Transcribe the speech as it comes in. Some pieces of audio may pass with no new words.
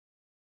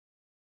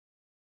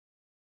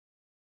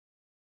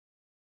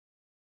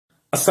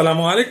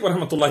Assalamu alaikum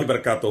warahmatullahi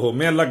wabarakatuh.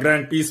 May Allah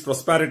grant peace,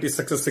 prosperity,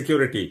 success,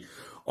 security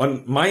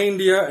on my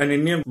India and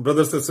Indian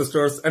brothers and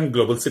sisters and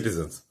global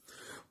citizens.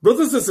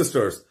 Brothers and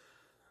sisters,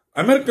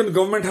 American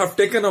government have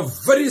taken a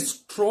very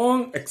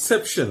strong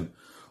exception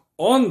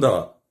on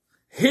the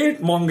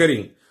hate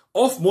mongering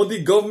of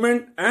Modi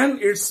government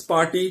and its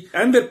party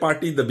and their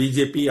party, the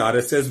BJP,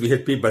 RSS,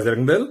 VHP,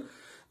 Bajrang Dal,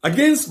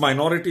 against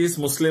minorities,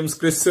 Muslims,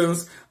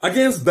 Christians,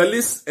 against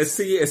Dalits,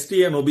 SC,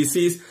 ST and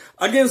OBCs,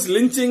 against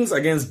lynchings,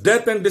 against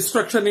death and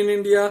destruction in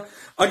India,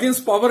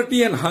 against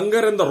poverty and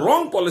hunger and the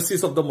wrong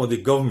policies of the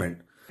Modi government.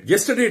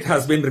 Yesterday it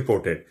has been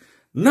reported.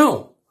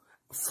 Now,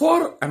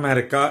 for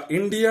America,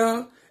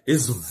 India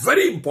is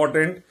very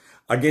important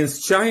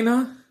against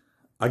China,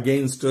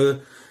 against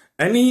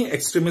any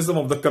extremism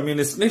of the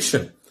communist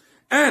nation.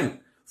 And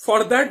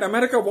for that,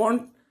 America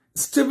wants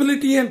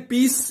stability and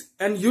peace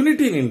and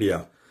unity in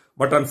India.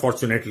 But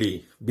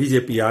unfortunately,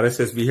 BJP,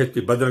 RSS,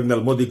 VHP, Bajrang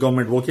Dal, Modi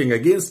government working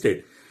against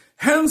it.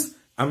 Hence,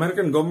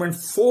 American government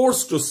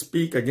forced to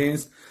speak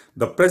against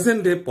the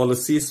present day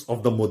policies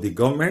of the Modi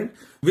government,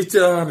 which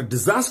are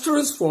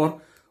disastrous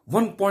for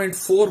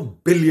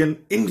 1.4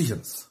 billion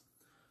Indians.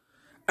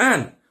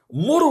 And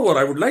moreover,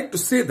 I would like to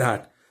say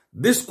that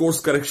this course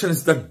correction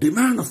is the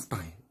demand of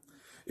time.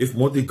 If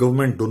Modi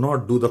government do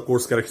not do the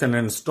course correction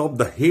and stop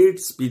the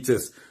hate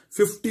speeches,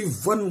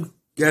 51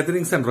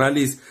 gatherings and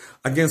rallies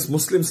against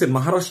Muslims in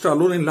Maharashtra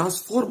alone in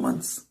last 4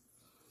 months,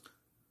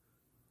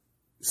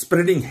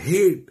 spreading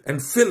hate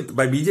and filth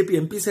by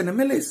BJP MPs and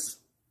MLAs.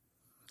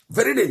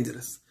 Very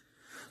dangerous.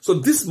 So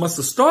this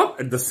must stop.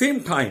 At the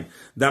same time,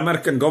 the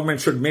American government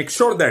should make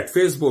sure that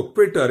Facebook,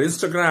 Twitter,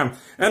 Instagram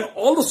and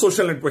all the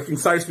social networking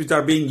sites which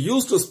are being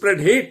used to spread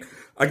hate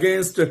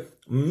against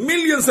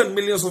millions and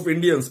millions of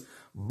Indians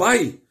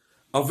by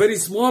a very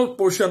small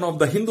portion of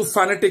the Hindu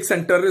fanatics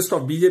and terrorists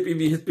of BJP,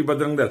 VHP,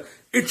 Bajrang Dal,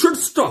 it should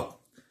stop.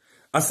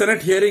 A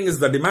Senate hearing is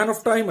the demand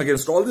of time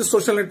against all these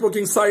social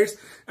networking sites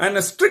and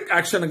a strict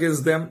action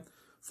against them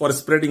for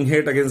spreading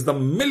hate against the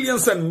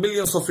millions and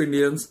millions of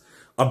Indians,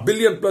 a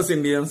billion plus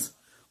Indians,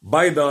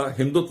 by the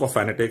Hindutva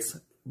fanatics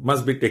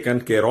must be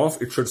taken care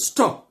of. It should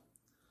stop.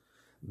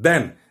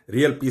 Then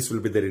real peace will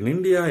be there in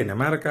India, in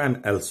America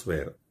and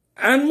elsewhere.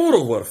 And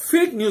moreover,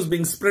 fake news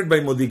being spread by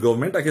Modi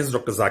government against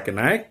Dr. Zakir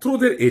Naik through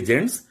their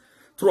agents,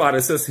 through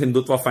RSS,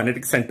 Hindutva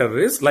fanatics and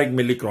terrorists like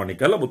Milli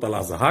Chronicle, Abu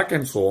Talha Zahak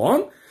and so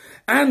on.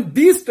 And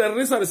these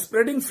terrorists are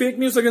spreading fake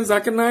news against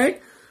Zakir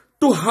Naik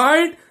to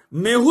hide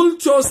Mehul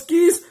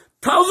Choski's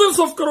thousands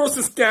of crores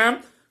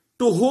scam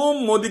to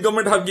whom Modi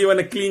government have given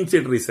a clean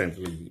chit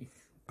recently.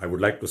 I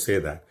would like to say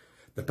that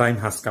the time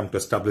has come to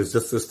establish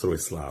justice through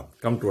Islam.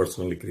 Come towards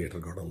only Creator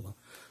God Allah.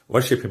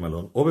 Worship Him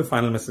alone. Obey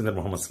final messenger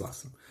Muhammad Sallallahu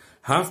Alaihi Wasallam.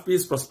 Have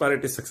peace,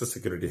 prosperity, success,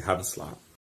 security. Have Islam.